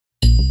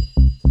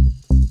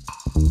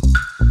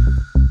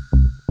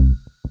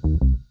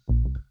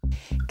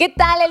¿Qué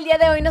tal? El día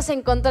de hoy nos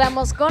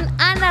encontramos con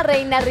Ana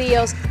Reina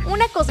Ríos,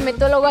 una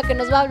cosmetóloga que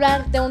nos va a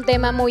hablar de un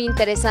tema muy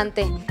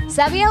interesante.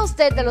 ¿Sabía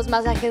usted de los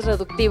masajes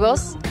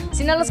reductivos?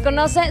 Si no los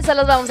conoce, se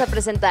los vamos a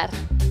presentar.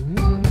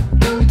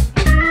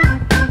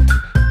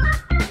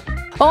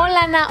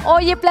 Hola Ana,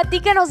 oye,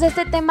 platícanos de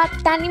este tema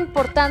tan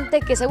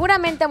importante que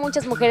seguramente a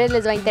muchas mujeres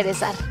les va a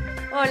interesar.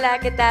 Hola,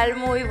 ¿qué tal?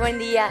 Muy buen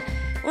día.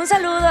 Un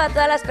saludo a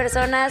todas las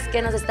personas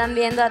que nos están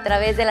viendo a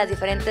través de las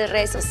diferentes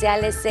redes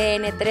sociales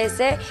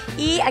CN13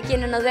 y a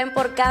quienes nos ven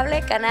por cable,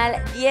 canal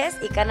 10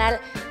 y canal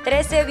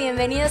 13.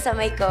 Bienvenidos a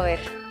Makeover.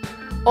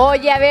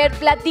 Oye, a ver,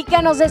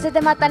 platícanos de este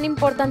tema tan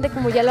importante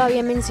como ya lo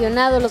había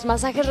mencionado, los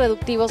masajes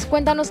reductivos.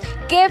 Cuéntanos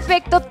qué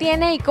efecto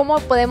tiene y cómo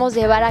podemos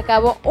llevar a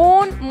cabo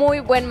un muy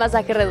buen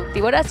masaje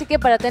reductivo. Ahora sí que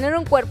para tener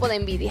un cuerpo de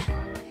envidia.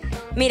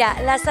 Mira,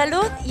 la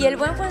salud y el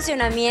buen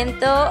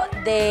funcionamiento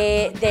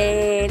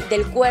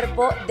del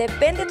cuerpo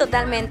depende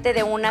totalmente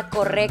de una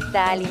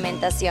correcta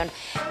alimentación.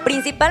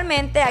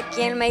 Principalmente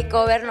aquí en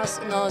Makeover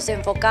nos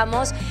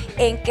enfocamos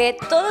en que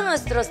todos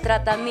nuestros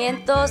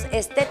tratamientos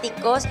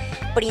estéticos,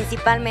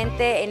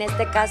 principalmente en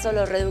este caso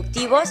los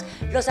reductivos,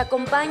 los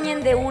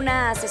acompañen de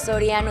una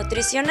asesoría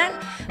nutricional.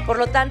 Por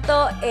lo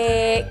tanto,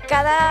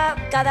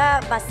 cada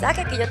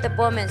masaje que yo te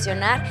puedo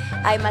mencionar,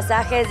 hay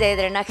masajes de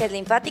drenajes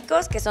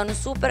linfáticos que son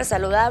súper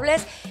saludables.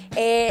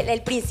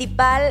 El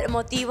principal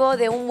motivo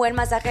de un buen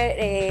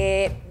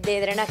masaje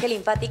de drenaje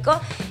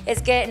linfático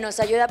es que nos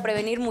ayuda a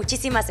prevenir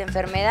muchísimas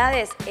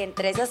enfermedades,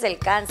 entre esas el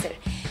cáncer.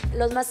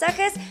 Los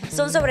masajes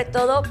son sobre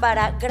todo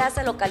para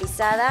grasa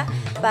localizada,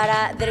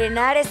 para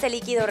drenar ese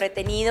líquido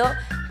retenido,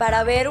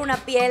 para ver una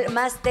piel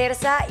más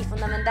tersa y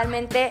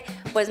fundamentalmente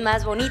pues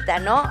más bonita,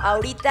 ¿no?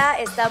 Ahorita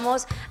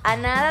estamos a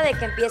nada de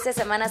que empiece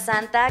Semana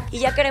Santa y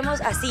ya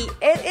queremos así,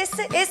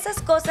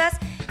 esas cosas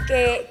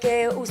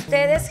que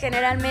ustedes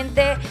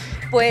generalmente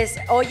pues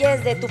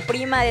oyes de tu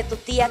prima, de tu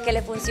tía que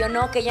le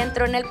funcionó, que ya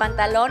entró en el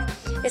pantalón,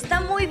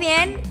 está muy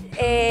bien.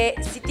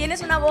 Si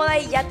tienes una boda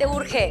y ya te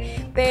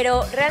urge,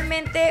 pero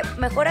realmente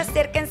mejor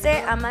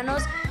acérquense a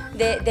manos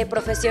de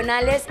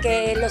profesionales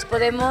que los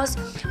podemos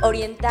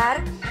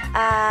orientar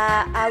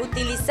a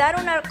utilizar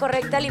una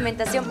correcta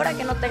alimentación para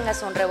que no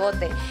tengas un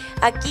rebote.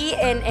 Aquí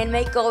en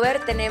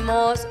Makeover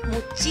tenemos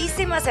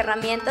muchísimas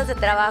herramientas de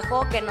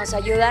trabajo que nos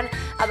ayudan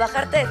a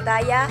bajarte de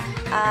talla,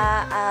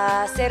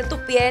 a hacer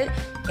tu piel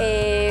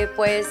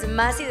pues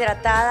más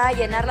hidratada,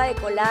 llenarla de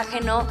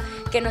colágeno,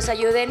 que nos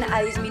ayuden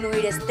a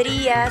disminuir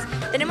estrías.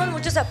 Tenemos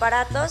muchos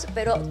aparatos,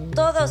 pero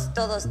todos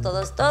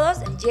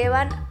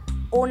llevan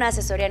una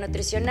asesoría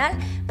nutricional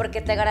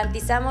porque te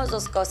garantizamos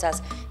dos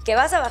cosas: que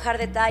vas a bajar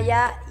de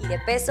talla y de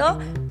peso,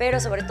 pero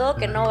sobre todo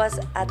que no vas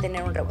a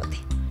tener un rebote.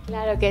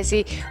 Claro que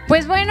sí.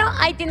 Pues bueno,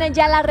 ahí tienen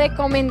ya la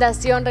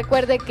recomendación.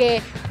 Recuerde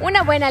que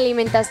una buena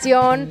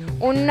alimentación,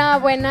 una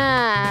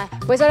buena,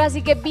 pues ahora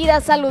sí que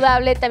vida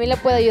saludable también le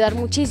puede ayudar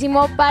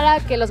muchísimo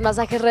para que los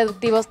masajes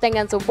reductivos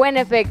tengan su buen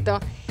efecto.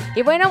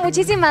 Y bueno,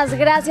 muchísimas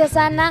gracias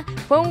Ana,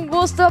 fue un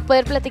gusto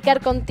poder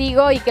platicar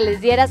contigo y que les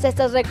dieras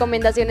estas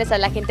recomendaciones a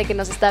la gente que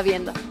nos está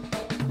viendo.